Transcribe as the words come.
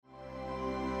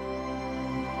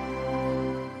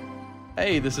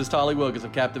Hey, this is Tally Wilgis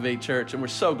of Captivate Church, and we're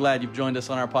so glad you've joined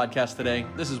us on our podcast today.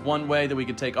 This is one way that we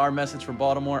can take our message from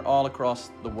Baltimore all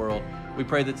across the world. We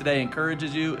pray that today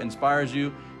encourages you, inspires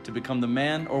you to become the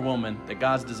man or woman that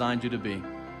God's designed you to be.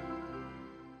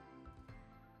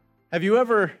 Have you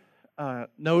ever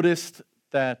noticed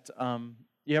that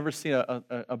you ever seen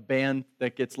a band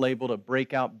that gets labeled a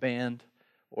breakout band,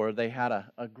 or they had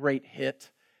a great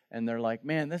hit, and they're like,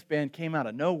 man, this band came out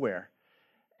of nowhere.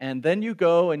 And then you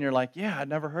go and you're like, yeah, I'd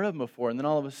never heard of them before. And then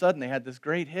all of a sudden they had this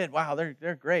great hit. Wow, they're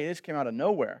great. They just came out of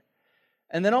nowhere.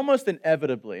 And then almost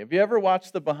inevitably, have you ever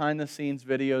watched the behind-the-scenes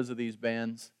videos of these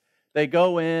bands? They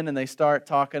go in and they start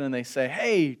talking and they say,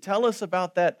 hey, tell us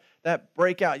about that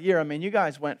breakout year. I mean, you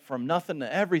guys went from nothing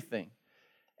to everything.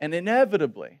 And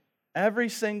inevitably, every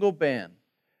single band,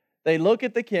 they look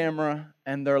at the camera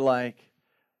and they're like,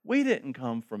 we didn't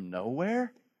come from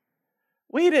nowhere.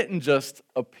 We didn't just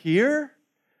appear.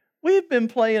 We've been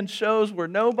playing shows where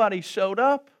nobody showed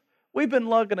up. We've been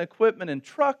lugging equipment in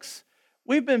trucks.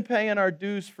 We've been paying our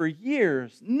dues for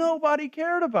years. Nobody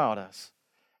cared about us.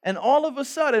 And all of a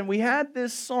sudden, we had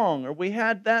this song or we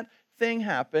had that thing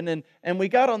happen and we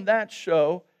got on that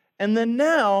show. And then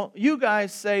now you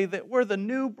guys say that we're the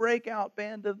new breakout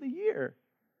band of the year.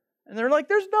 And they're like,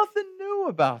 there's nothing new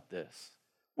about this.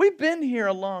 We've been here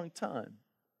a long time.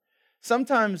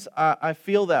 Sometimes I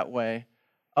feel that way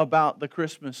about the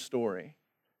Christmas story.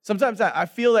 Sometimes I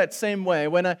feel that same way.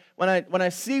 When I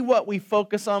see what we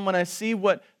focus on, when I see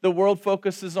what the world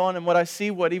focuses on, and what I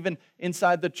see what even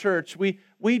inside the church, we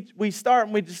start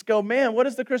and we just go, man, what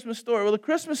is the Christmas story? Well, the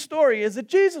Christmas story is that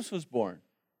Jesus was born.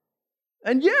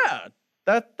 And yeah,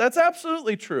 that's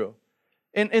absolutely true.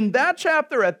 In that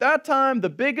chapter, at that time, the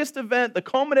biggest event, the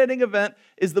culminating event,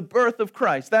 is the birth of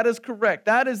Christ. That is correct.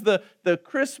 That is the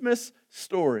Christmas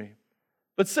story.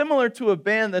 But similar to a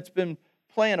band that's been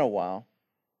playing a while,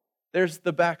 there's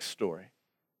the backstory.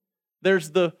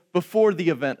 There's the before the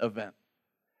event.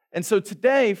 And so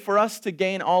today, for us to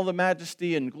gain all the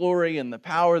majesty and glory and the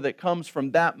power that comes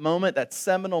from that moment, that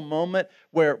seminal moment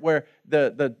where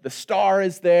the star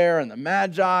is there and the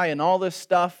magi and all this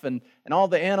stuff and all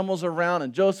the animals around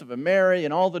and Joseph and Mary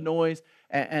and all the noise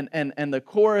and the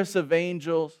chorus of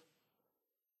angels,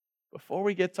 before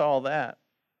we get to all that,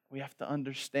 we have to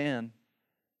understand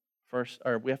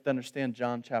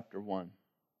John chapter 1.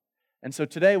 And so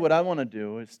today what I want to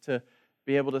do is to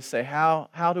be able to say,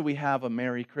 how do we have a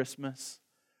Merry Christmas?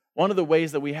 One of the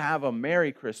ways that we have a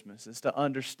Merry Christmas is to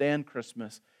understand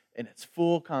Christmas in its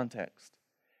full context.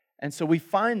 And so we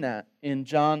find that in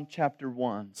John chapter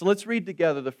 1. So let's read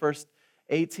together the first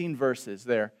 18 verses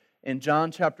there in John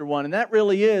chapter 1. And that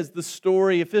really is the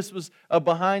story. If this was a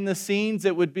behind the scenes,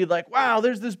 it would be like, wow,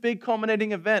 there's this big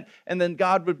culminating event. And then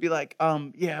God would be like,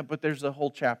 yeah, but there's a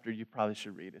whole chapter you probably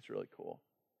should read. It's really cool.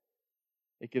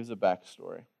 It gives a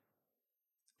backstory.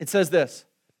 It says this: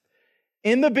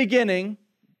 in the beginning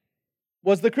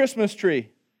was the Christmas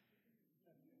tree.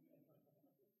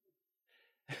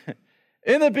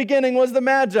 In the beginning was the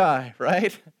Magi,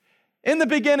 right? In the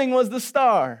beginning was the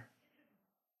star.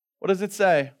 What does it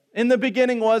say? In the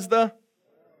beginning was the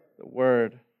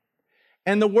Word.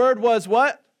 And the Word was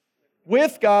what?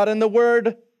 With God, and the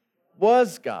Word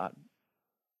was God.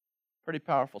 Pretty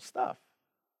powerful stuff.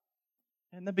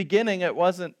 In the beginning, it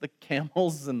wasn't the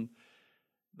camels and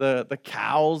the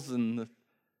cows, and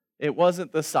it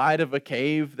wasn't the side of a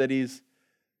cave that he's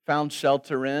found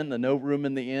shelter in, and no room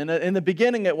in the inn. In the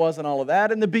beginning, it wasn't all of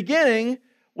that. In the beginning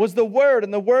was the Word,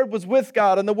 and the Word was with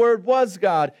God, and the Word was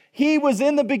God. He was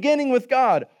in the beginning with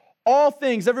God. All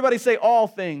things, everybody say all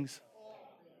things.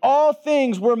 All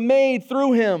things were made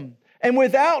through Him, and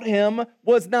without Him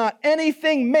was not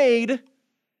anything made.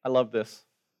 I love this.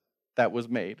 That was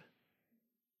made.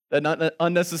 That's not an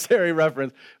unnecessary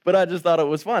reference, but I just thought it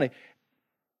was funny.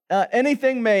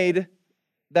 Anything made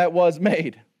that was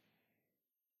made.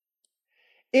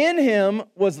 In Him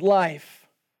was life,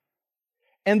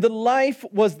 and the life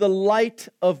was the light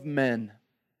of men.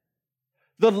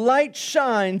 The light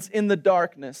shines in the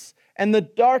darkness, and the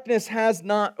darkness has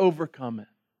not overcome it.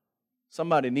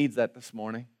 Somebody needs that this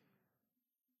morning.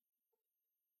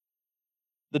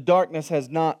 The darkness has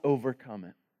not overcome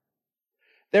it.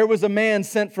 There was a man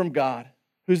sent from God,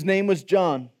 whose name was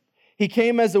John. He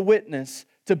came as a witness,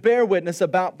 to bear witness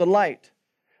about the light,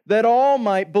 that all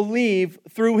might believe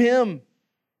through him.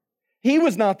 He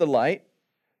was not the light,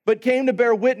 but came to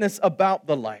bear witness about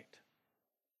the light.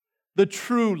 The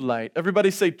true light.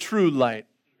 Everybody say true light.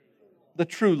 The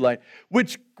true light,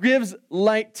 which gives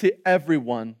light to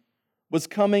everyone, was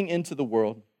coming into the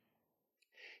world.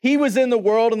 He was in the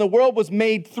world, and the world was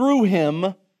made through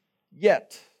him,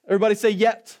 yet. Everybody say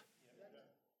yet.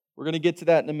 We're going to get to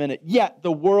that in a minute. Yet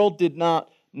the world did not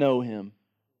know him.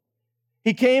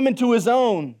 He came into his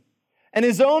own, and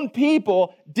his own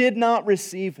people did not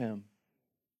receive him.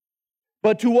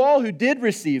 But to all who did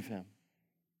receive him,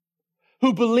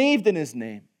 who believed in his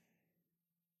name,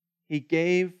 he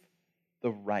gave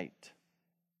the right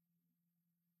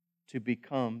to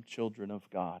become children of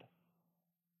God,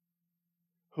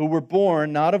 who were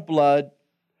born not of blood,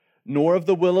 nor of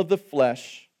the will of the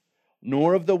flesh,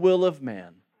 nor of the will of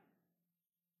man,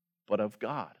 but of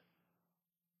God.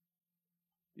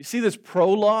 You see this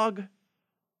prologue?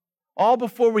 All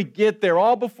before we get there,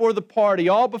 all before the party,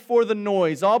 all before the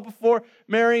noise, all before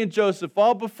Mary and Joseph,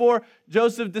 all before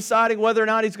Joseph deciding whether or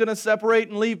not he's going to separate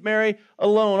and leave Mary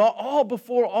alone, all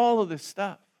before all of this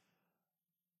stuff.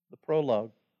 The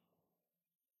prologue.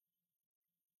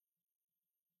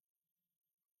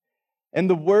 And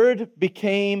the Word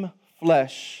became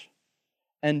flesh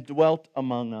and dwelt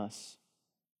among us.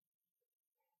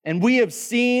 And we have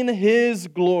seen His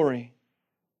glory.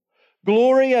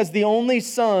 Glory as the only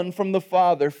Son from the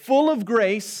Father, full of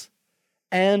grace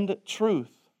and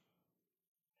truth.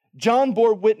 John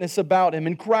bore witness about Him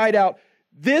and cried out,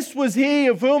 "This was He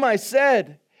of whom I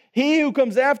said, 'He who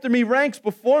comes after me ranks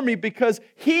before me, because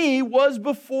He was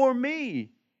before me.'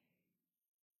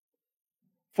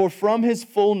 For from His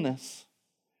fullness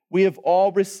we have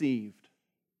all received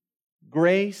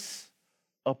grace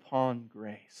upon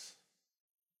grace.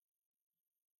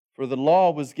 For the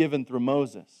law was given through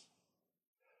Moses.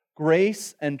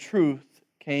 Grace and truth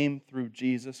came through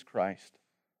Jesus Christ.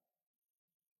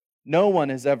 No one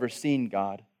has ever seen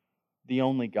God, the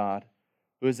only God,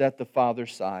 who is at the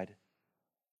Father's side.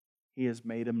 He has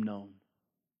made Him known."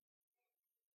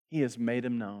 He has made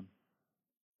Him known.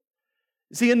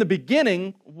 See, in the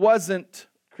beginning wasn't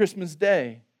Christmas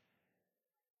Day.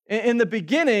 In the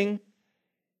beginning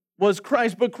was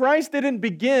Christ, but Christ didn't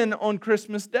begin on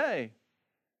Christmas Day.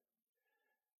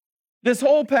 This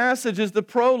whole passage is the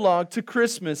prologue to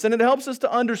Christmas, and it helps us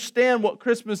to understand what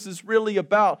Christmas is really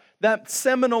about, that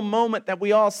seminal moment that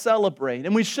we all celebrate,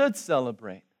 and we should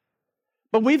celebrate.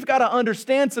 But we've got to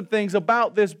understand some things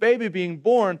about this baby being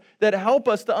born that help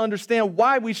us to understand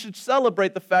why we should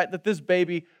celebrate the fact that this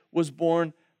baby was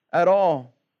born at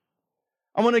all.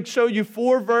 I want to show you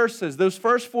 4 verses. Those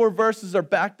first 4 verses are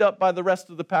backed up by the rest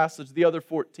of the passage, the other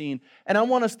 14. And I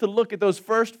want us to look at those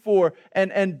first 4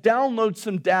 and download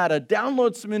some data,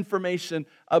 download some information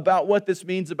about what this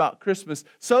means about Christmas,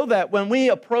 so that when we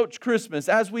approach Christmas,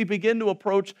 as we begin to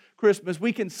approach Christmas,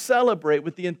 we can celebrate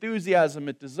with the enthusiasm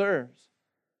it deserves.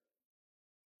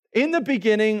 In the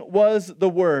beginning was the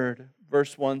Word,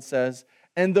 verse 1 says,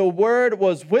 and the Word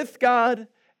was with God,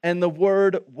 and the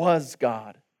Word was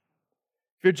God.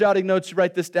 If you're jotting notes, you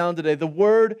write this down today. The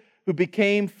Word who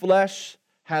became flesh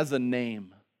has a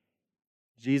name.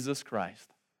 Jesus Christ.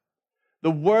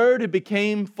 The Word who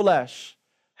became flesh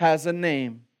has a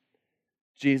name.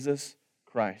 Jesus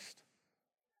Christ.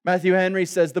 Matthew Henry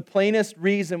says, the plainest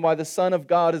reason why the Son of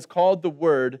God is called the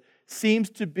Word seems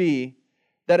to be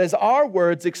that as our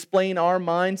words explain our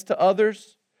minds to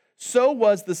others, so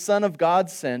was the Son of God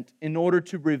sent in order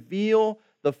to reveal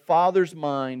the Father's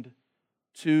mind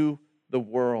to the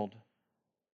world.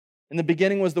 In the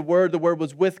beginning was the Word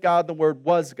was with God, the Word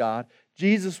was God.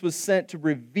 Jesus was sent to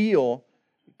reveal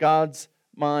God's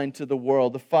mind to the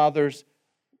world, the Father's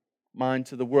mind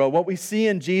to the world. What we see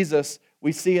in Jesus,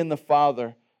 we see in the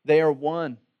Father. They are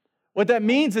one. What that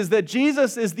means is that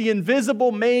Jesus is the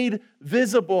invisible made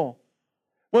visible.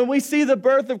 When we see the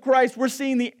birth of Christ, we're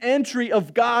seeing the entry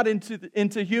of God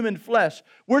into human flesh.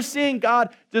 We're seeing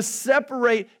God just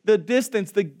separate the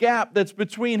distance, the gap that's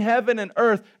between heaven and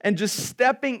earth, and just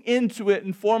stepping into it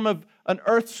in form of an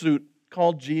earth suit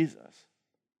called Jesus.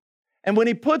 And when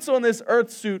He puts on this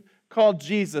earth suit called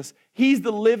Jesus, He's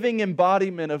the living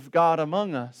embodiment of God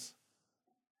among us.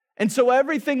 And so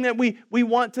everything that we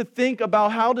want to think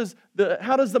about, how does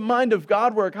the mind of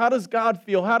God work? How does God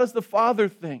feel? How does the Father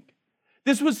think?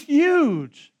 This was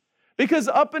huge, because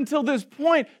up until this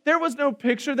point, there was no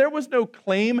picture, there was no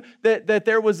claim that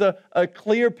there was a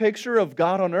clear picture of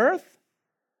God on earth.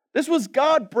 This was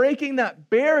God breaking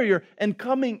that barrier and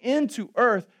coming into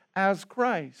earth as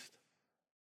Christ.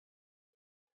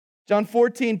 John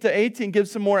 14-18 gives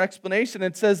some more explanation.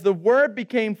 It says, the Word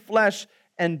became flesh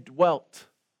and dwelt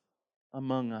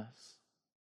among us.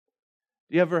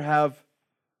 Do you ever have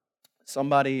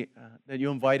somebody that you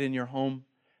invite in your home?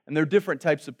 And there are different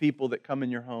types of people that come in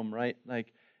your home, right?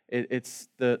 Like it's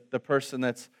the person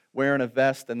that's wearing a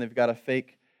vest and they've got a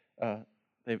fake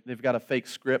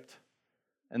script,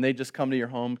 and they just come to your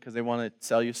home because they want to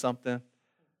sell you something,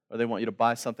 or they want you to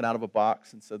buy something out of a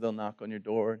box, and so they'll knock on your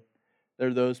door.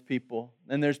 They're those people.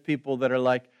 And there's people that are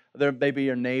like, they're maybe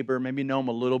your neighbor, maybe you know them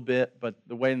a little bit, but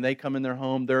the way they come in their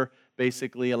home, they're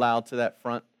basically allowed to that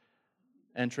front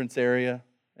entrance area.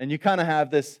 And you kind of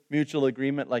have this mutual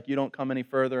agreement, like you don't come any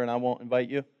further and I won't invite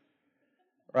you.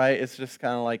 Right? It's just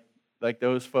kind of like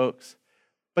those folks.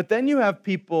 But then you have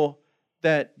people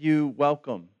that you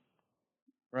welcome,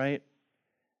 right?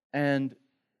 And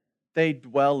they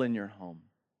dwell in your home.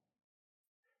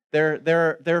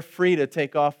 They're free to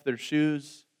take off their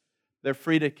shoes. They're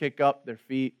free to kick up their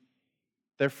feet.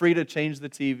 They're free to change the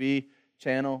TV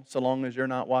channel so long as you're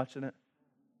not watching it.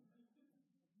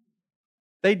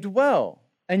 They dwell,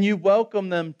 and you welcome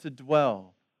them to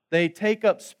dwell. They take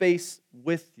up space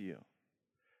with you.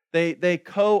 They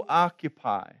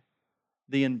co-occupy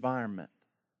the environment.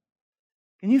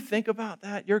 Can you think about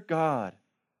that? Your God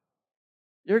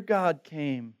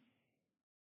came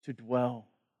to dwell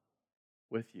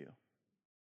with you.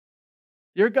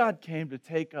 Your God came to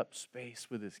take up space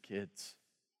with His kids.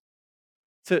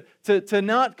 To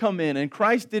not come in, and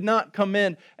Christ did not come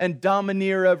in and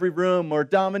domineer every room or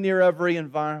domineer every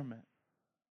environment.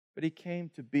 But He came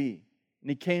to be, and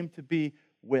He came to be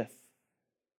with.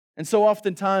 And so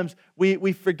oftentimes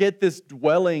we forget this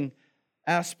dwelling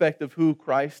aspect of who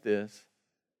Christ is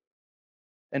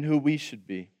and who we should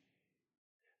be.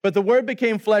 But the Word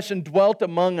became flesh and dwelt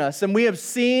among us, and we have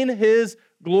seen His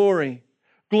glory.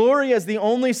 Glory as the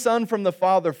only Son from the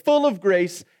Father, full of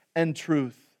grace and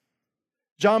truth.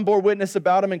 John bore witness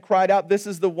about Him and cried out, "This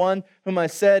is the one whom I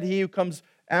said, he who comes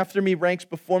after me ranks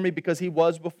before me because he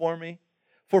was before me.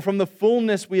 For from the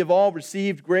fullness we have all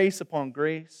received grace upon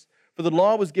grace. For the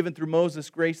law was given through Moses,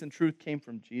 grace and truth came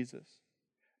from Jesus.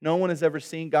 No one has ever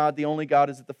seen God. The only God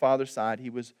is at the Father's side.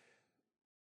 He was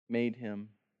made Him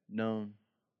known."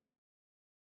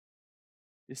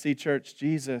 You see, church,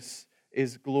 Jesus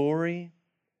is glory,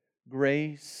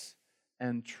 grace,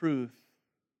 and truth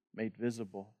made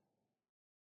visible.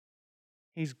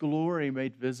 He's glory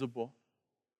made visible.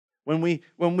 When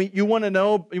you want to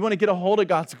know, you want to get a hold of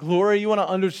God's glory, you want to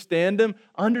understand Him,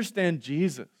 understand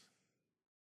Jesus.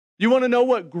 You want to know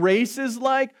what grace is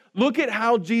like? Look at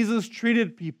how Jesus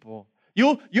treated people.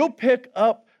 You'll pick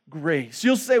up grace.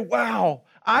 You'll say, wow,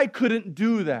 I couldn't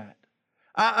do that.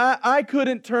 I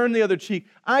couldn't turn the other cheek.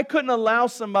 I couldn't allow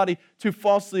somebody to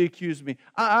falsely accuse me.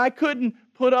 I couldn't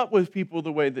put up with people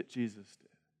the way that Jesus did.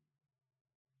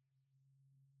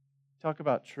 Talk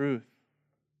about truth.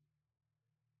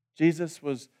 Jesus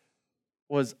was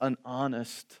an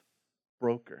honest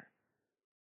broker.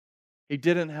 He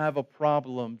didn't have a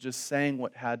problem just saying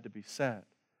what had to be said.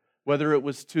 Whether it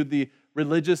was to the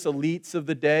religious elites of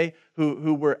the day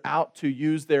who were out to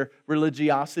use their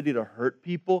religiosity to hurt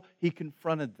people, He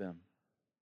confronted them.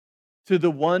 To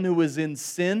the one who was in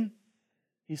sin,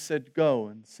 He said, "Go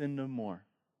and sin no more."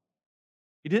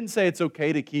 He didn't say it's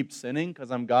okay to keep sinning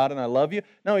because I'm God and I love you.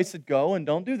 No, He said, go and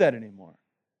don't do that anymore.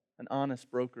 An honest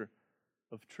broker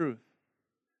of truth.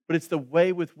 But it's the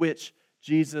way with which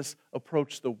Jesus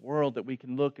approached the world that we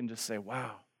can look and just say,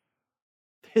 wow,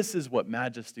 this is what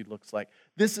majesty looks like.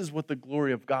 This is what the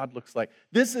glory of God looks like.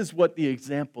 This is what the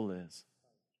example is.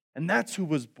 And that's who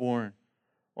was born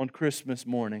on Christmas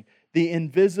morning. The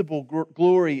invisible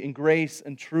glory and grace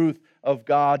and truth of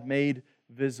God made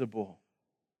visible.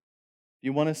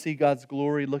 You want to see God's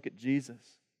glory? Look at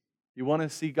Jesus. You want to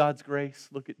see God's grace?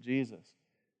 Look at Jesus.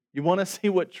 You want to see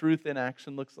what truth in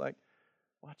action looks like?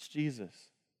 Watch Jesus.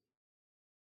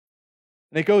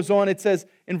 And it goes on, it says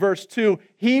in verse 2,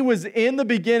 He was in the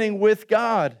beginning with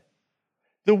God.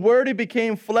 The Word who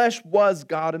became flesh was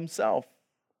God Himself.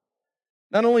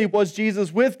 Not only was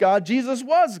Jesus with God, Jesus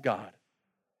was God.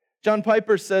 John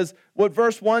Piper says, what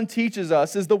verse 1 teaches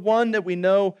us is the one that we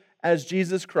know as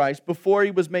Jesus Christ, before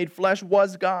He was made flesh,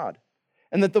 was God,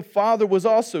 and that the Father was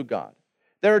also God.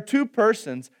 There are two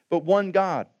persons, but one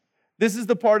God. This is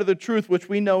the part of the truth which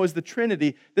we know as the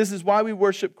Trinity. This is why we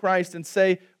worship Christ and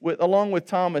say, along with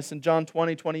Thomas in John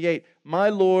 20:28, "My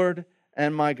Lord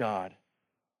and my God."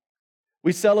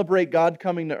 We celebrate God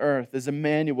coming to earth as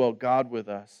Emmanuel, God with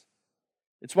us.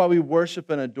 It's why we worship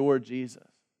and adore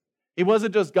Jesus. He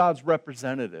wasn't just God's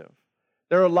representative.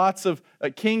 There are lots of,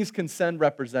 kings can send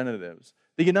representatives.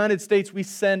 The United States, we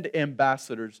send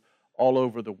ambassadors all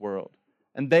over the world.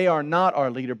 And they are not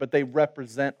our leader, but they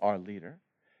represent our leader.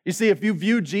 You see, if you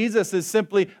view Jesus as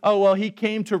simply, oh, well, He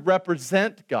came to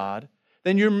represent God,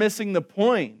 then you're missing the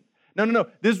point. No.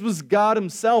 This was God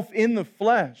Himself in the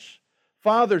flesh.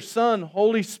 Father, Son,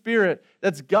 Holy Spirit.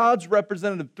 That's God's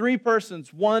representative. Three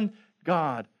persons, one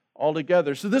God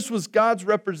altogether. So this was God's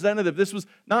representative. This was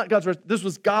not God's representative. This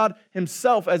was God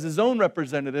Himself as His own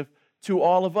representative to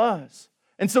all of us.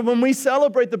 And so when we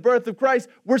celebrate the birth of Christ,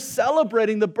 we're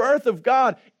celebrating the birth of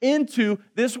God into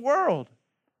this world.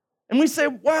 And we say,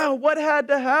 wow, what had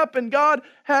to happen? God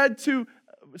had to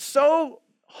so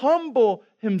humble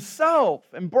himself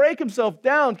and break himself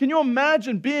down. Can you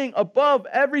imagine being above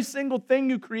every single thing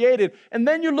you created? And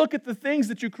then you look at the things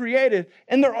that you created,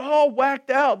 and they're all whacked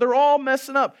out. They're all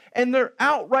messing up. And they're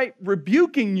outright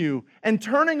rebuking you and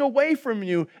turning away from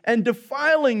you and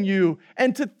defiling you.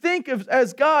 And to think of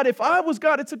as God, if I was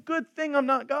God, it's a good thing I'm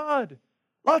not God.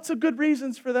 Lots of good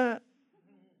reasons for that.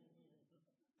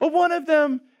 But one of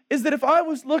them is that if I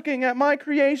was looking at my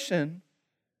creation,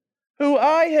 who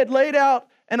I had laid out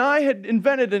and I had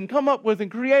invented and come up with and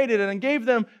created and gave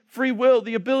them free will,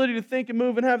 the ability to think and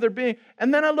move and have their being,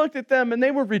 and then I looked at them and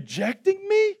they were rejecting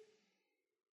me,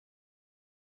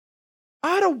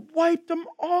 I'd have wiped them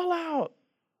all out.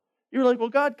 You're like, well,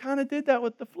 God kind of did that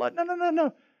with the flood.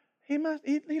 No. He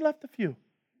left a few.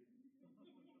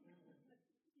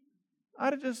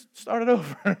 I'd have just started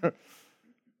over.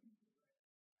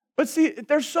 But see,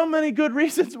 there's so many good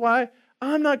reasons why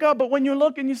I'm not God. But when you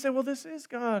look and you say, well, this is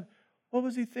God, what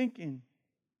was he thinking?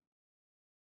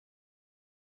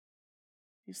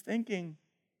 He's thinking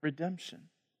redemption.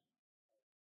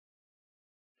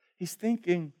 He's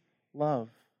thinking love.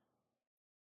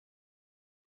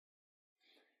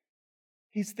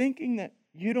 He's thinking that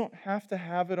you don't have to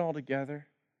have it all together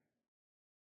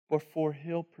before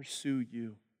he'll pursue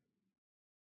you.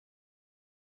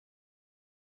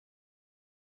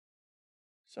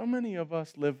 So many of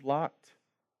us live locked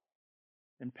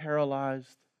and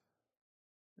paralyzed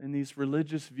in these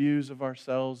religious views of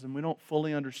ourselves, and we don't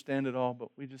fully understand it all, but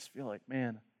we just feel like,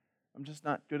 man, I'm just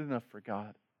not good enough for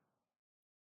God.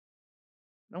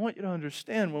 And I want you to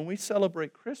understand, when we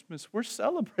celebrate Christmas, we're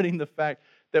celebrating the fact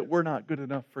that we're not good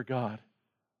enough for God.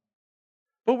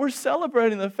 But we're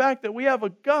celebrating the fact that we have a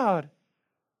God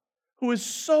who is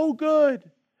so good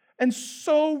and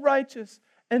so righteous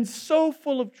and so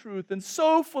full of truth, and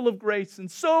so full of grace,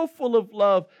 and so full of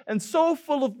love, and so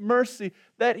full of mercy,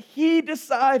 that he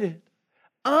decided,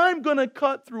 I'm going to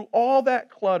cut through all that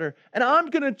clutter, and I'm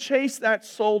going to chase that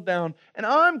soul down, and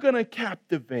I'm going to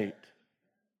captivate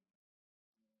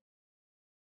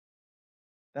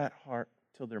that heart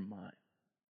till they're mine.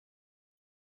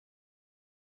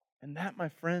 And that, my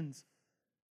friends,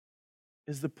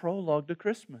 is the prologue to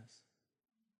Christmas.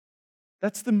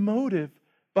 That's the motive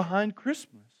behind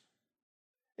Christmas.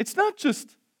 It's not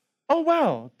just, oh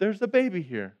wow, there's a baby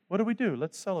here. What do?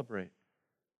 Let's celebrate.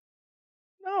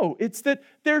 No, it's that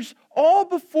there's all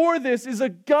before this is a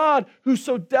God who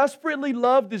so desperately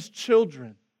loved his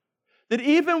children that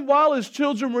even while his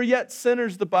children were yet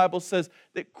sinners, the Bible says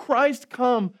that Christ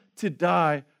come to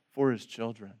die for his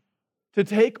children, to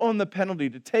take on the penalty,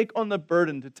 to take on the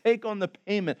burden, to take on the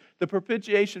payment, the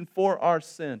propitiation for our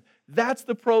sin. That's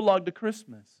the prologue to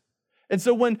Christmas. And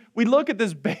so when we look at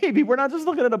this baby, we're not just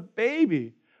looking at a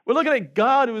baby. We're looking at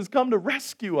God who has come to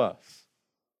rescue us.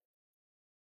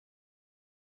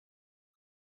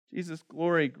 Jesus'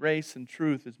 glory, grace, and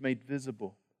truth is made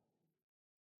visible.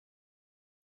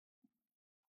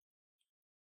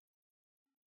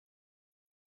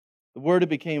 The Word who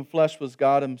became flesh was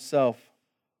God himself.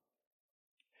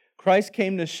 Christ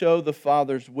came to show the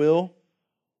Father's will,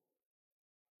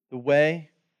 the way,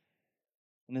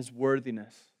 and his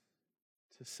worthiness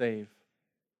to save.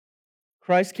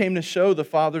 Christ came to show the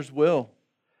Father's will.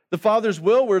 The Father's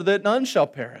will were that none shall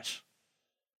perish.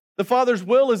 The Father's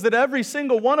will is that every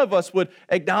single one of us would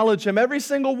acknowledge him. Every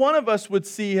single one of us would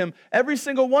see him. Every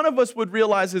single one of us would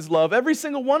realize his love. Every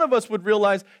single one of us would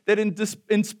realize that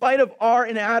in spite of our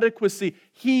inadequacy,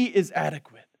 he is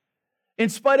adequate. In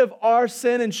spite of our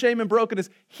sin and shame and brokenness,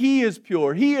 he is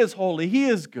pure. He is holy. He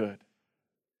is good.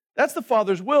 That's the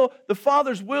Father's will. The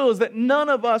Father's will is that none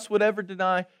of us would ever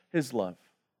deny his love.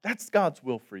 That's God's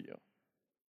will for you.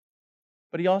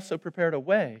 But he also prepared a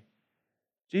way.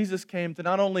 Jesus came to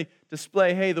not only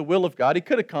display, hey, the will of God. He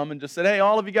could have come and just said, hey,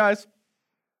 all of you guys,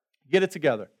 get it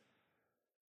together.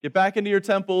 Get back into your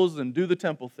temples and do the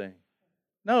temple thing.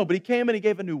 No, but he came and he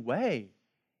gave a new way.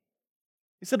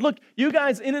 He said, look, you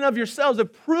guys in and of yourselves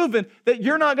have proven that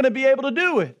you're not going to be able to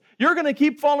do it. You're going to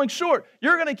keep falling short.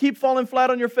 You're going to keep falling flat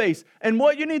on your face. And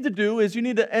what you need to do is you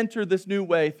need to enter this new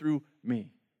way through me,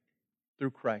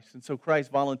 through Christ. And so Christ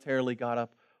voluntarily got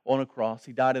up on a cross.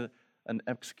 He died an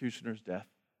executioner's death.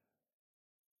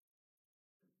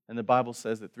 And the Bible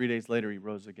says that 3 days later he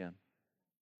rose again.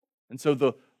 And so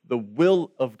the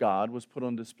will of God was put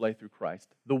on display through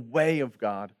Christ. The way of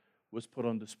God was put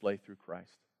on display through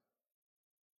Christ.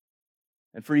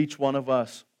 And for each one of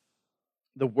us,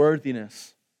 the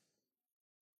worthiness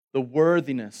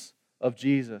of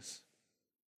Jesus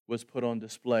was put on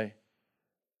display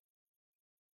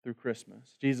through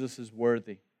Christmas. Jesus is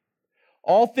worthy.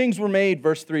 All things were made,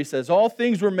 verse 3 says, all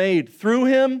things were made through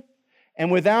Him,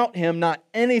 and without Him not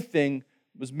anything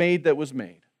was made that was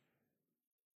made.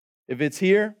 If it's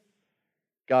here,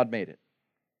 God made it.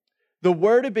 The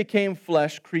Word that became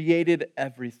flesh created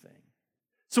everything.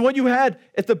 So what you had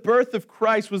at the birth of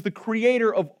Christ was the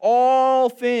Creator of all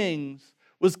things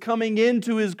was coming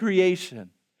into His creation,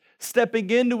 stepping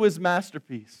into His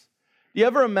masterpiece. You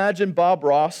ever imagine Bob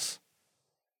Ross?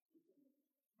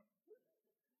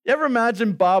 You ever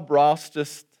imagine Bob Ross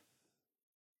just,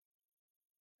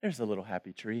 there's a little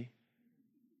happy tree.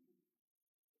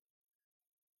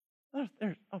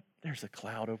 There's a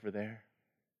cloud over there.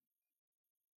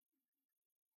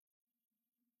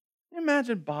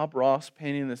 Imagine Bob Ross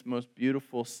painting this most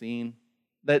beautiful scene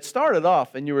that started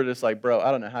off and you were just like, bro, I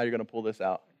don't know how you're going to pull this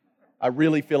out. I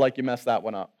really feel like you messed that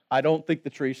one up. I don't think the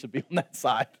tree should be on that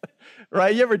side.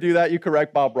 Right? You ever do that? You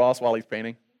correct Bob Ross while he's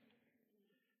painting?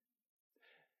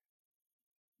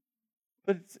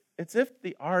 But it's if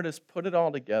the artist put it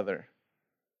all together,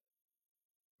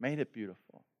 made it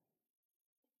beautiful.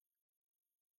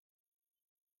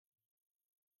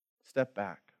 Step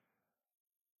back.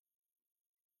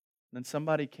 Then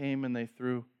somebody came and they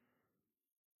threw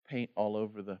paint all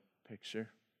over the picture.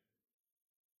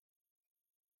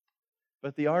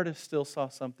 But the artist still saw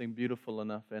something beautiful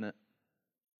enough in it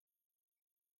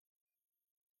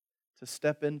to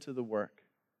step into the work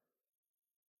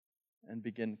and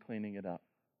begin cleaning it up.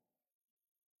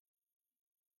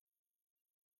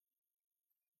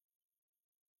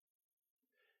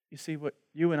 You see what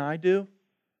you and I do,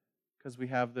 because we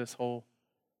have this whole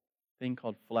thing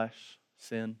called flesh,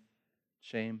 sin,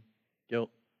 shame, guilt.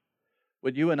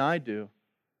 What you and I do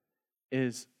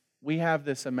is we have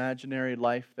this imaginary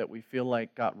life that we feel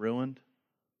like got ruined.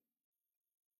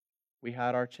 We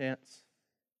had our chance,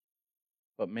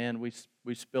 but man,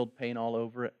 we spilled paint all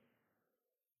over it.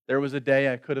 There was a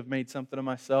day I could have made something of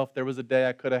myself. There was a day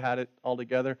I could have had it all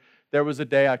together. There was a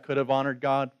day I could have honored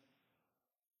God.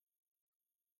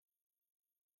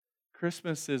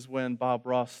 Christmas is when Bob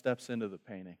Ross steps into the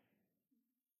painting.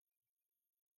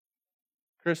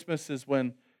 Christmas is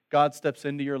when God steps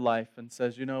into your life and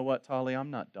says, you know what, Tally,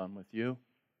 I'm not done with you.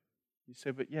 You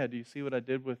say, but yeah, do you see what I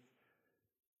did with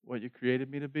what you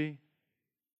created me to be?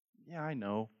 Yeah, I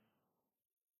know.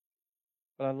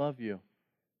 But I love you.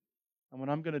 And what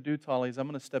I'm going to do, Tally, is I'm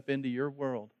going to step into your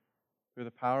world through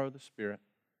the power of the Spirit.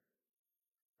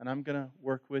 And I'm going to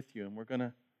work with you, and we're going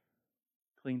to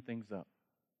clean things up.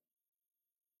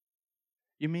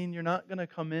 You mean you're not going to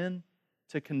come in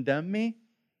to condemn me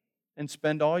and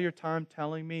spend all your time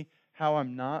telling me how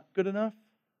I'm not good enough?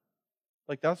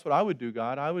 Like, that's what I would do,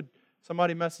 God.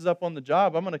 Somebody messes up on the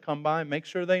job, I'm going to come by and make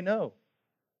sure they know.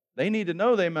 They need to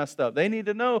know they messed up. They need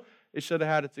to know they should have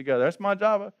had it together. That's my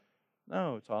job.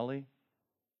 No, Tally.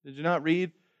 Did you not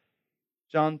read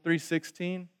John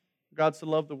 3:16? God so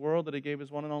loved the world that He gave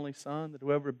His one and only Son, that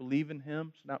whoever believe in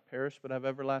Him should not perish but have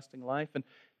everlasting life. And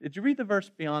did you read the verse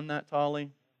beyond that,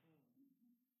 Tally?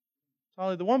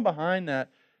 Tally, the one behind that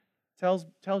tells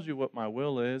you what my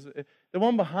will is. The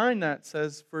one behind that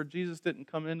says, for Jesus didn't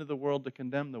come into the world to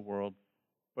condemn the world,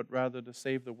 but rather to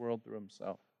save the world through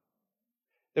Himself.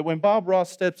 That when Bob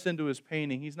Ross steps into his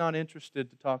painting, he's not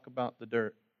interested to talk about the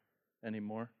dirt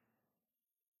anymore.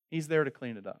 He's there to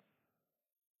clean it up.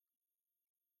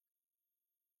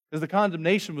 Because the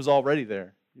condemnation was already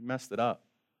there. You messed it up.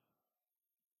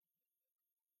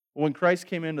 When Christ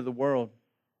came into the world,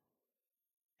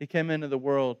 He came into the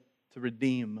world to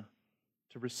redeem,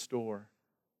 to restore,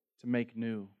 to make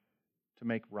new, to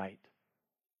make right.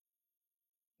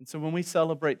 And so when we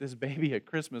celebrate this baby at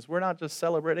Christmas, we're not just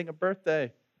celebrating a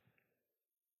birthday.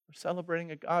 We're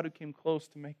celebrating a God who came close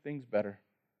to make things better,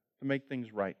 to make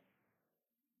things right.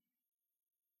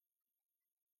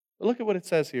 But look at what it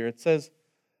says here. It says,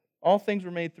 all things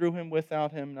were made through Him,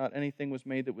 without Him not anything was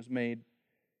made that was made.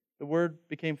 The Word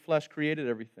became flesh, created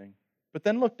everything. But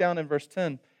then look down in verse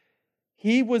 10.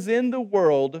 He was in the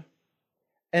world,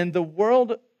 and the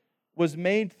world was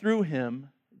made through Him,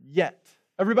 yet.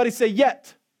 Everybody say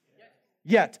yet.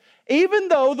 Yet. Even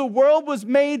though the world was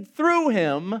made through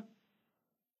Him,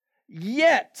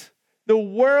 yet the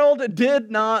world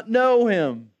did not know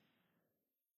Him.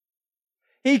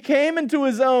 He came into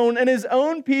His own, and His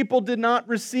own people did not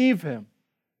receive Him.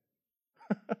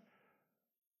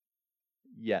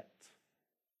 Yet.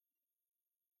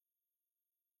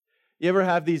 You ever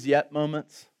have these yet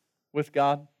moments with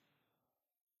God?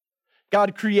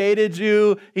 God created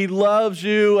you. He loves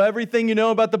you. Everything you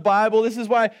know about the Bible. This is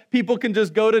why people can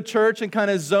just go to church and kind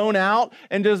of zone out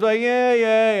and just like,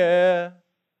 yeah.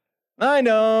 I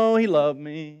know He loved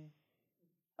me.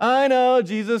 I know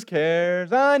Jesus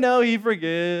cares. I know He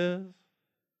forgives.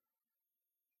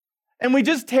 And we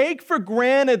just take for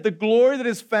granted the glory that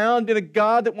is found in a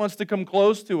God that wants to come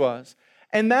close to us.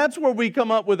 And that's where we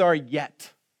come up with our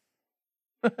yet.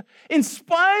 In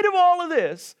spite of all of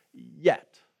this,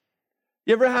 yet.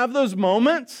 You ever have those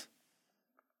moments?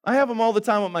 I have them all the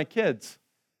time with my kids.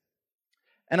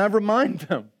 And I remind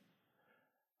them.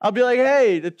 I'll be like,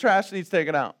 hey, the trash needs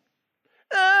taken out.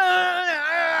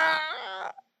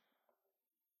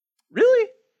 Really?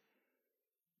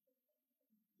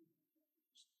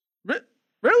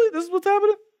 Really? This is what's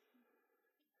happening?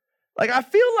 Like, I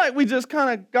feel like we just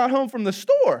kind of got home from the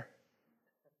store.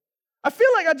 I feel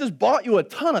like I just bought you a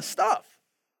ton of stuff.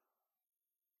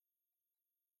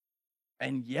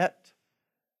 And yet,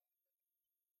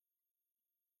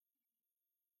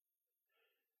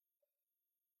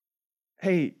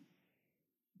 hey,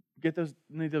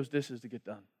 need those dishes to get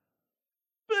done.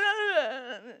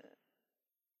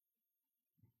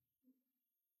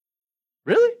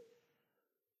 Really?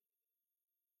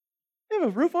 You have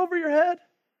a roof over your head?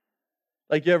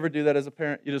 Like, you ever do that as a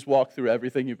parent? You just walk through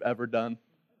everything you've ever done.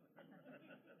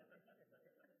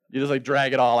 You just like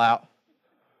drag it all out.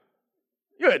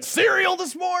 You had cereal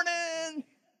this morning.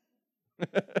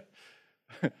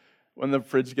 When the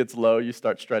fridge gets low, you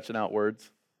start stretching out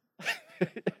words.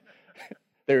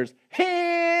 There's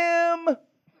ham.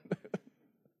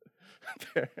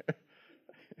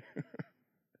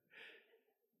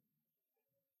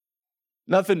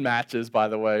 Nothing matches, by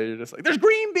the way. You're just like, there's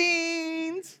green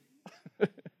beans.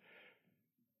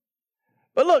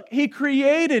 But look, He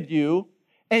created you,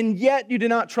 and yet you do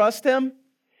not trust Him.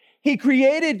 He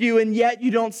created you, and yet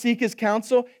you don't seek His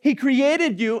counsel. He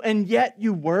created you, and yet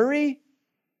you worry.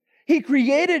 He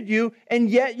created you, and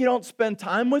yet you don't spend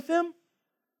time with Him.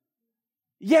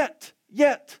 Yet.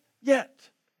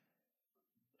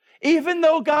 Even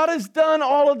though God has done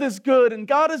all of this good, and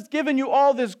God has given you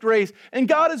all this grace, and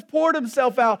God has poured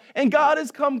Himself out, and God has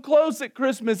come close at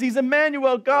Christmas. He's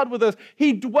Emmanuel, God with us.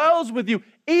 He dwells with you.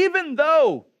 Even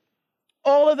though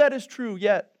all of that is true,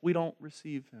 yet we don't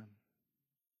receive Him.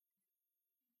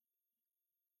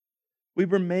 We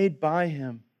were made by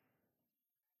Him,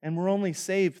 and we're only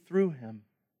saved through Him.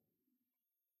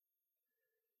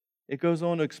 It goes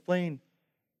on to explain,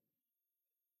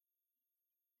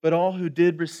 but all who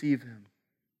did receive Him,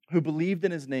 who believed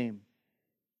in His name,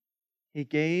 He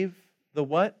gave the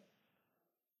what?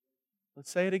 Let's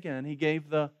say it again. He gave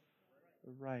the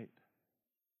right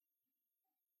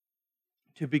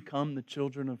to become the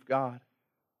children of God,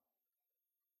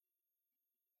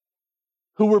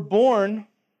 who were born.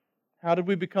 How did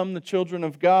we become the children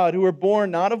of God? Who were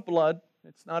born not of blood.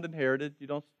 It's not inherited.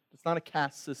 It's not a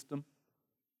caste system.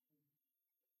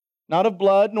 Not of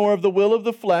blood, nor of the will of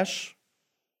the flesh.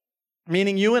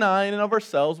 Meaning you and I, in and of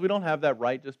ourselves, we don't have that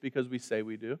right just because we say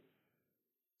we do.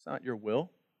 It's not your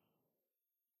will.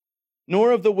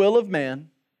 Nor of the will of man,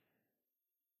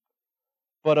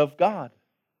 but of God.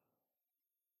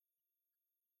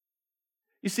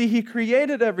 You see, He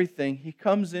created everything. He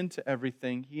comes into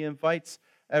everything. He invites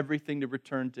everything to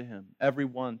return to Him.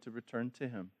 Everyone to return to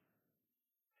Him.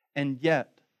 And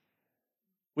yet,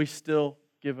 we still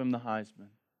give Him the Heisman.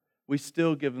 We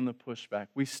still give Him the pushback.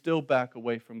 We still back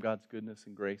away from God's goodness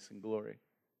and grace and glory.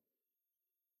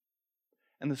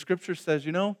 And the Scripture says,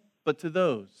 but to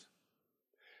those,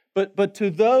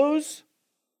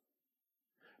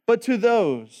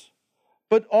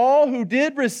 but all who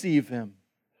did receive Him,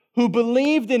 who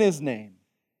believed in His name,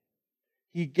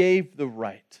 He gave the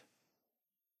right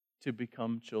to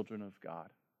become children of God.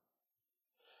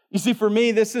 You see, for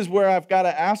me, this is where I've got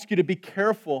to ask you to be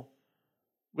careful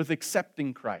with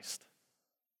accepting Christ.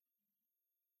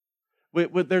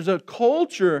 There's a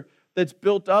culture that's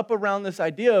built up around this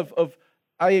idea of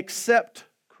I accept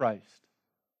Christ.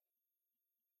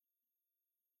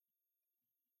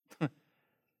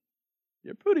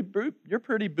 You're pretty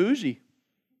bougie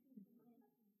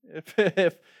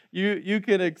if you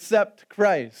can accept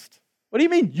Christ. What do you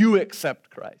mean you accept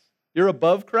Christ? You're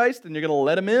above Christ and you're going to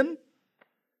let Him in?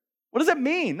 What does that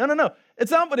mean? No.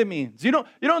 It's not what it means. You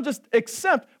don't just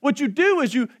accept. What you do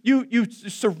is you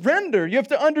surrender. You have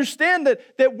to understand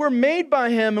that we're made by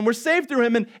Him and we're saved through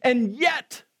Him, and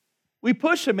yet we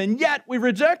push Him, and yet we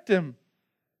reject Him.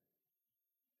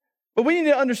 But we need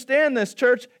to understand this,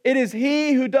 church. It is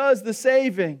He who does the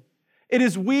saving. It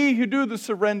is we who do the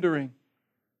surrendering.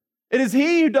 It is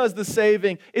He who does the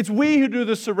saving. It's we who do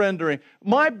the surrendering.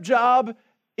 My job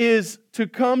is to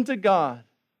come to God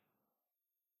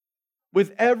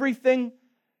with everything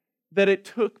that it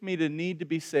took me to need to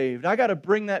be saved. I got to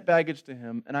bring that baggage to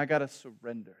Him, and I got to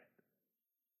surrender it.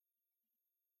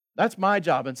 That's my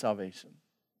job in salvation.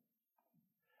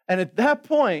 And at that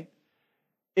point,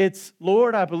 it's,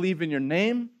 Lord, I believe in your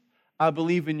name. I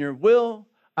believe in your will.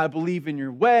 I believe in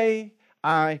your way.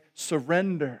 I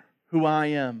surrender who I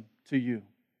am to you.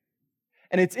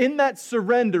 And it's in that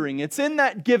surrendering, it's in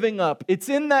that giving up, it's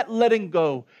in that letting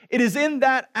go, it is in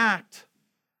that act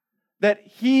that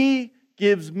He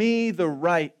gives me the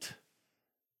right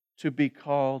to be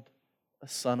called a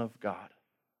son of God.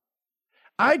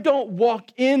 I don't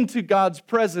walk into God's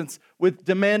presence with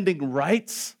demanding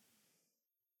rights.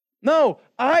 No,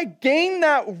 I gain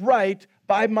that right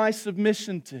by my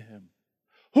submission to Him.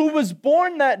 Who was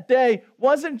born that day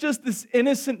wasn't just this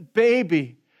innocent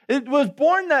baby. It was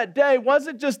born that day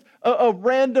wasn't just a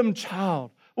random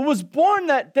child. What was born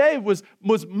that day was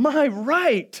my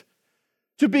right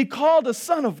to be called a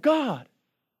son of God.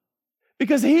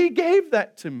 Because He gave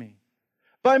that to me.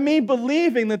 By me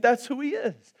believing that that's who He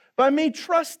is. By me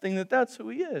trusting that that's who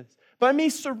He is. By me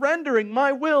surrendering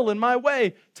my will and my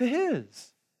way to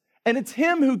His. And it's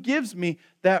Him who gives me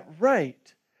that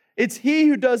right. It's He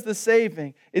who does the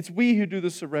saving. It's we who do the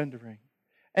surrendering.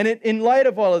 And in light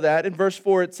of all of that, in verse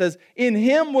 4 it says, in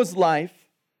Him was life,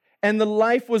 and the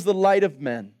life was the light of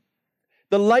men.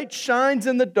 The light shines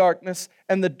in the darkness,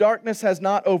 and the darkness has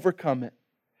not overcome it.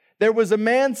 There was a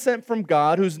man sent from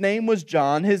God whose name was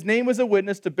John. His name was a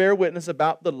witness to bear witness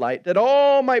about the light, that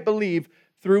all might believe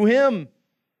through him.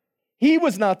 He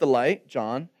was not the light,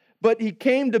 John, but he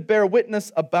came to bear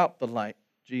witness about the light,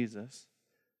 Jesus,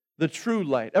 the true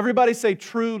light. Everybody say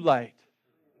true light.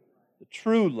 The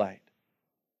true light.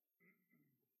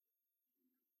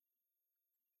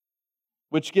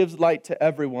 Which gives light to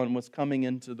everyone, was coming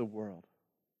into the world.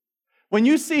 When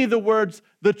you see the words,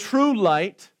 the true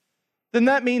light, then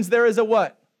that means there is a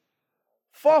what?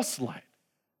 False light.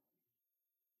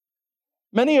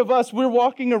 Many of us, we're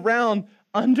walking around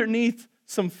underneath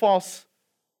some false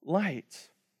lights.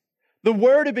 The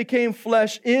Word who became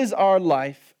flesh is our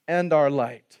life and our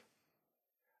light.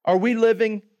 Are we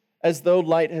living as though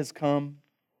light has come,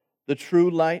 the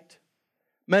true light?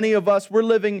 Many of us, we're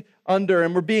living under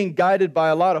and we're being guided by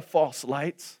a lot of false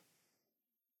lights.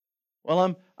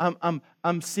 Well,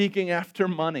 I'm seeking after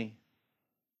money.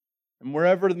 And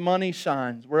wherever the money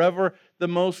shines, wherever the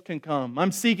most can come.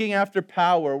 I'm seeking after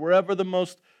power, wherever the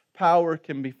most power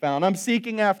can be found. I'm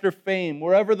seeking after fame,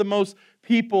 wherever the most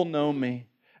people know me.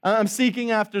 I'm seeking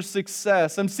after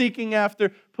success. I'm seeking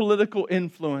after political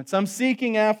influence. I'm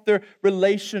seeking after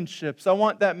relationships. I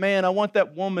want that man, I want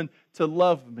that woman to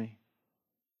love me.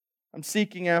 I'm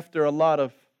seeking after a lot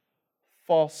of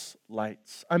false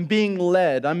lights. I'm being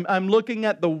led. I'm looking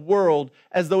at the world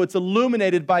as though it's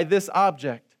illuminated by this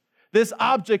object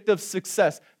of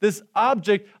success, this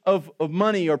object of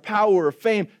money or power or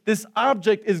fame. This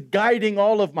object is guiding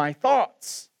all of my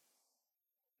thoughts.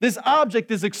 This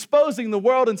object is exposing the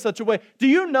world in such a way. Do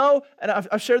you know, and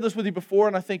I've shared this with you before,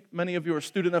 and I think many of you are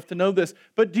astute enough to know this,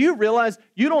 but do you realize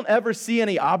you don't ever see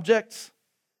any objects?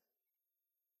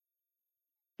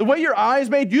 The way your eye is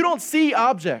made, you don't see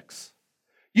objects.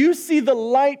 You see the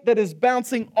light that is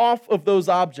bouncing off of those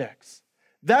objects.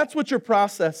 That's what you're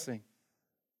processing.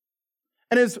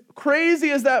 And as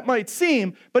crazy as that might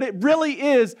seem, but it really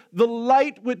is the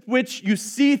light with which you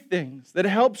see things that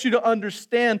helps you to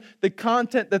understand the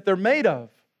content that they're made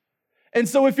of. And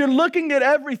so if you're looking at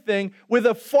everything with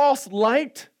a false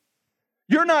light,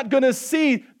 you're not going to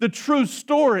see the true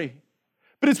story.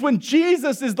 But it's when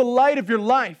Jesus is the light of your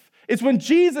life. It's when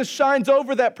Jesus shines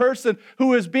over that person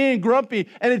who is being grumpy,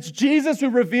 and it's Jesus who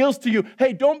reveals to you,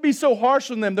 hey, don't be so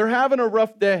harsh on them. They're having a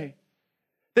rough day.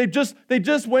 They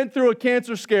just went through a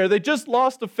cancer scare. They just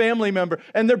lost a family member,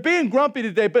 and they're being grumpy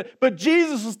today. But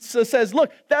Jesus says,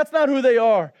 look, that's not who they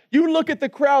are. You look at the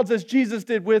crowds as Jesus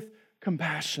did with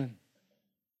compassion.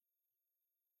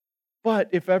 But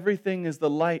if everything is the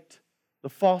light, the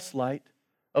false light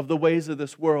of the ways of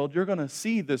this world, you're going to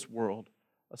see this world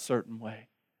a certain way.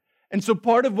 And so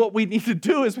part of what we need to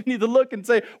do is we need to look and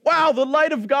say, wow, the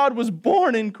light of God was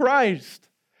born in Christ.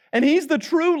 And He's the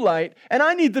true light. And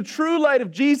I need the true light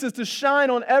of Jesus to shine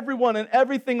on everyone and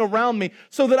everything around me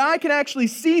so that I can actually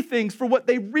see things for what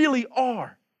they really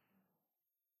are.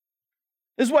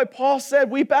 This is why Paul said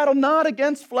we battle not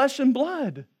against flesh and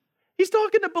blood. He's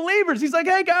talking to believers. He's like,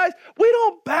 hey guys, we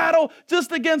don't battle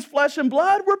just against flesh and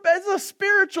blood. It's a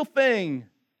spiritual thing.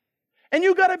 And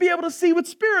you got to be able to see with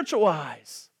spiritual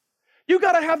eyes. You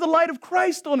got to have the light of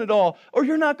Christ on it all, or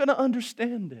you're not going to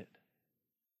understand it.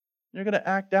 You're going to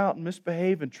act out and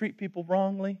misbehave and treat people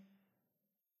wrongly.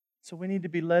 So we need to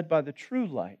be led by the true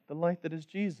light, the light that is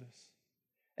Jesus.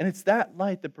 And it's that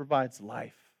light that provides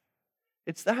life.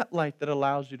 It's that light that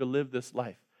allows you to live this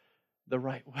life the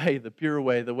right way, the pure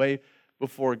way, the way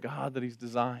before God that He's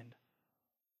designed.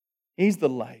 He's the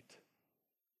light.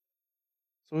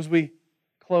 So as we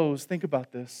close, think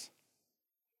about this.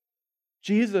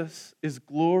 Jesus is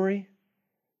glory,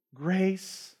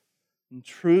 grace, and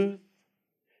truth.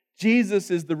 Jesus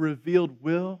is the revealed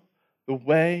will, the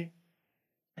way,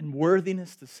 and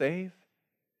worthiness to save.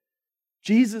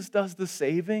 Jesus does the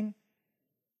saving.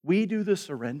 We do the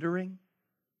surrendering.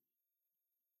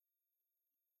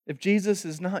 If Jesus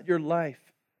is not your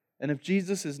life, and if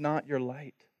Jesus is not your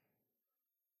light,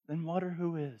 then what or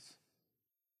who is?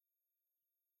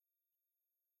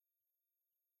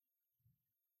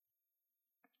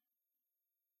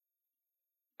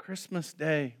 Christmas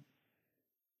Day,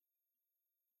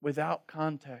 without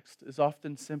context, is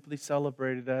often simply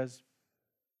celebrated as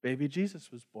baby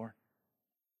Jesus was born.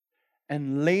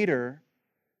 And later,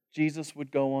 Jesus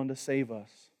would go on to save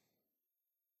us.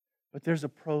 But there's a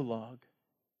prologue.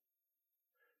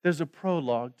 There's a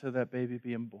prologue to that baby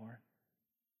being born.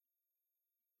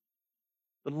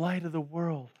 The light of the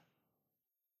world,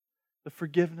 the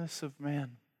forgiveness of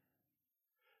man,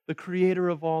 the creator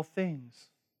of all things,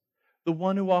 the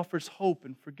one who offers hope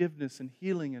and forgiveness and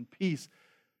healing and peace.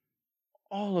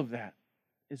 All of that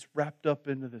is wrapped up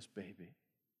into this baby.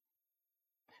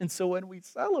 And so when we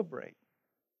celebrate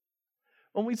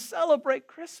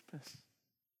Christmas,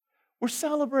 we're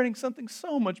celebrating something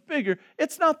so much bigger.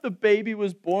 It's not the baby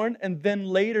was born and then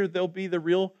later there'll be the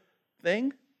real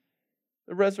thing,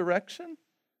 the resurrection.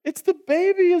 It's the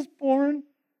baby is born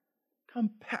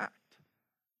compact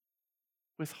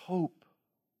with hope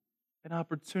and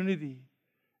opportunity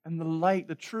and the light,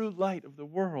 the true light of the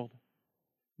world,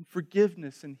 and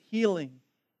forgiveness and healing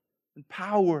and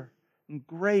power and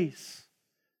grace,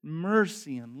 and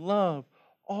mercy and love.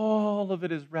 All of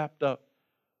it is wrapped up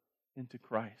into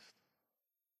Christ,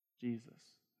 Jesus,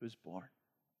 who is born.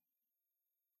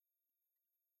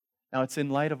 Now, it's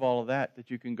in light of all of that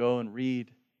you can go and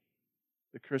read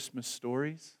the Christmas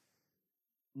stories,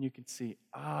 and you can see,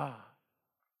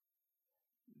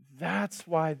 that's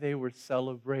why they were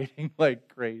celebrating like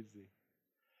crazy.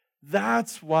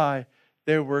 That's why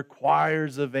there were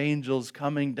choirs of angels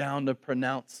coming down to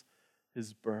pronounce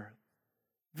His birth.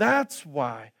 That's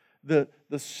why the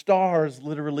stars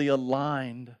literally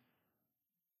aligned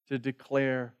to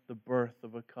declare the birth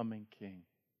of a coming king.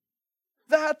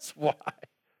 That's why.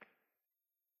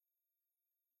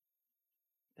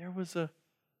 There was a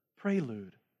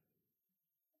prelude.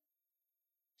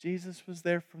 Jesus was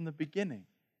there from the beginning.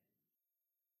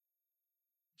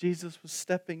 Jesus was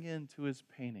stepping into His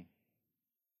painting.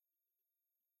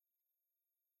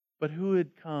 But who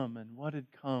had come and what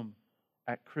had come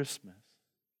at Christmas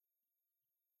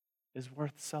is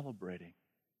worth celebrating.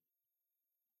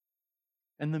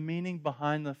 And the meaning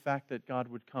behind the fact that God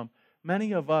would come.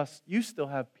 Many of us, you still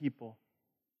have people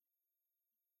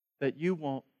that you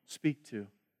won't speak to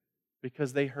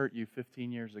because they hurt you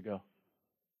 15 years ago.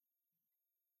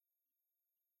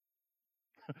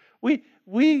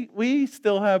 We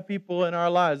still have people in our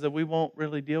lives that we won't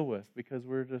really deal with because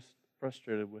we're just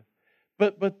frustrated with.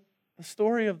 But the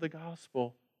story of the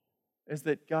gospel is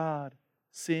that God,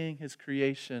 seeing His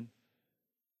creation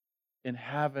in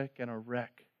havoc and a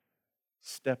wreck,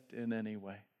 stepped in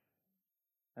anyway.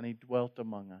 And He dwelt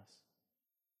among us.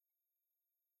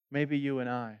 Maybe you and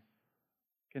I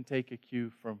can take a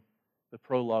cue from the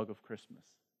prologue of Christmas.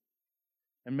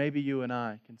 And maybe you and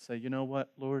I can say, you know what,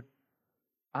 Lord?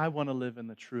 I want to live in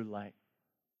the true light.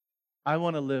 I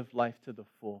want to live life to the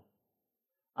full.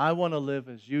 I want to live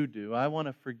as You do. I want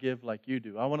to forgive like You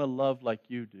do. I want to love like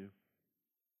You do.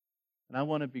 And I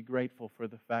want to be grateful for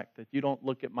the fact that You don't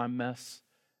look at my mess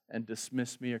and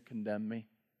dismiss me or condemn me.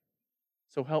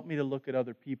 So help me to look at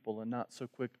other people and not so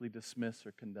quickly dismiss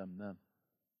or condemn them.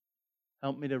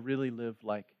 Help me to really live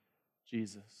like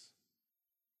Jesus.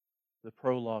 The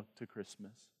prologue to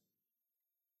Christmas.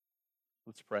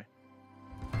 Let's pray.